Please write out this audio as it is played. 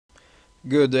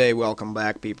Good day, welcome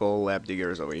back people,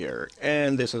 AppDiggers over here.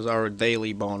 And this is our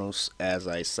daily bonus, as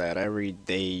I said, every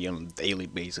day on a daily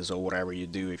basis or whatever you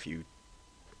do. If you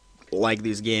like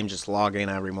this game, just log in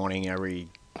every morning, every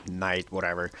night,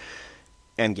 whatever,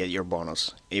 and get your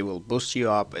bonus. It will boost you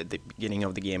up at the beginning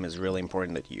of the game. It's really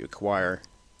important that you acquire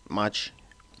much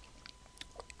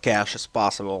cash as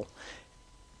possible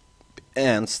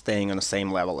and staying on the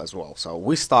same level as well. So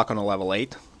we stock on a level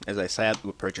 8. As I said,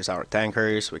 we purchase our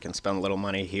tankers. We can spend a little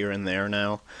money here and there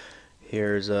now.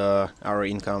 Here's our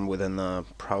income within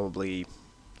probably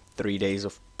 3 days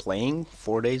of playing,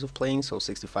 4 days of playing, so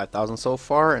 65,000 so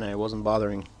far, and I wasn't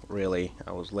bothering really.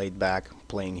 I was laid back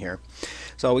playing here.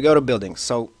 So we go to buildings.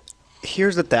 So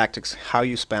here's the tactics, how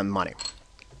you spend money.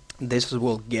 This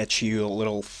will get you a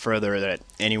little further than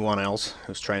anyone else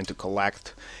who's trying to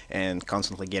collect and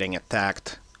constantly getting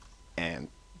attacked and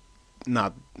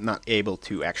not able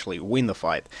to actually win the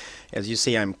fight. As you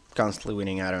see, I'm constantly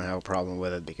winning. I don't have a problem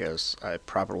with it because I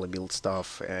properly build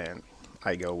stuff and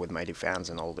I go with my defense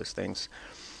and all these things.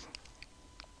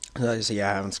 So as you see,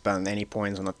 I haven't spent any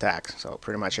points on attack, so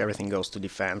pretty much everything goes to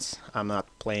defense. I'm not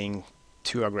playing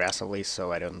too aggressively,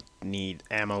 so I don't need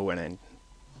ammo, and then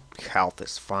health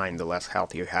is fine. The less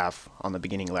health you have on the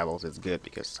beginning levels is good,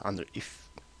 because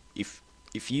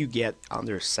if you get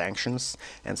under sanctions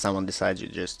and someone decides you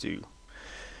just to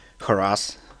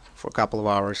harass for a couple of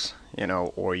hours,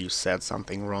 or you said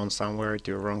something wrong somewhere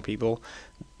to wrong people,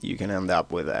 you can end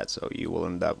up with that. So you will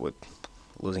end up with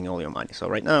losing all your money. So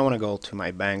right now I want to go to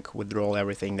my bank, withdraw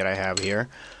everything that I have here,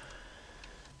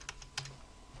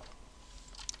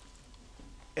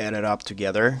 add it up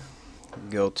together,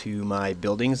 go to my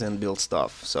buildings and build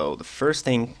stuff. So the first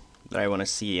thing that I want to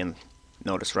see and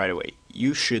notice right away,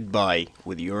 you should buy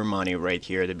with your money right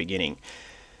here at the beginning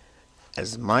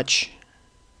as much,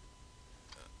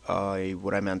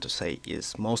 what I meant to say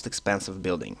is most expensive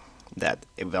building that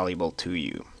is valuable to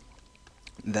you.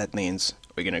 That means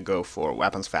we're gonna go for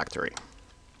weapons factory.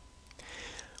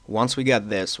 Once we got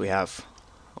this, we have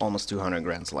almost 200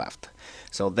 grand left.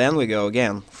 So then we go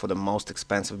again for the most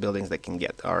expensive buildings that can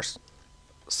get us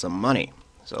some money.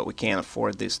 So we can't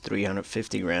afford this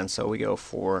 350 grand, so we go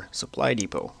for supply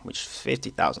depot, which is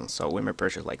 50,000. So we may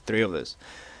purchase like 3 of this.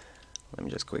 Let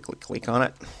me just quickly click on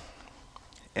it,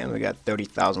 and we got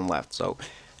 30,000 left. So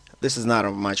this is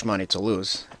not much money to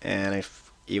lose, and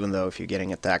even though if you're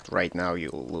getting attacked right now,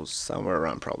 you'll lose somewhere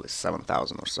around probably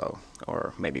 7,000 or so,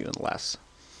 or maybe even less.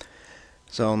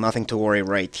 So nothing to worry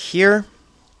right here,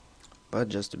 but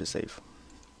just to be safe,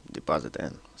 deposit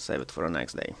and save it for the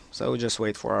next day. So we just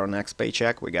wait for our next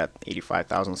paycheck. We got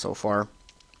 85,000 so far,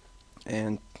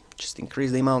 and just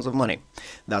increase the amounts of money.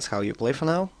 That's how you play for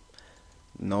now.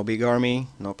 No big army,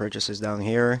 no purchases down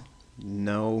here,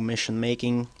 no mission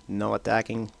making, no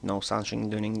attacking, no sunshine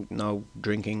doing, no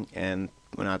drinking, and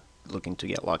we're not looking to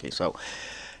get lucky. So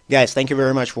guys, thank you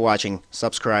very much for watching.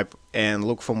 Subscribe and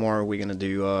look for more. We're gonna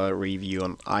do a review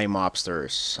on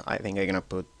iMobsters. I think I'm gonna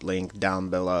put link down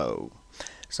below.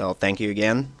 So thank you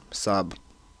again. Sub,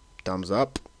 thumbs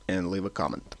up, and leave a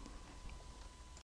comment.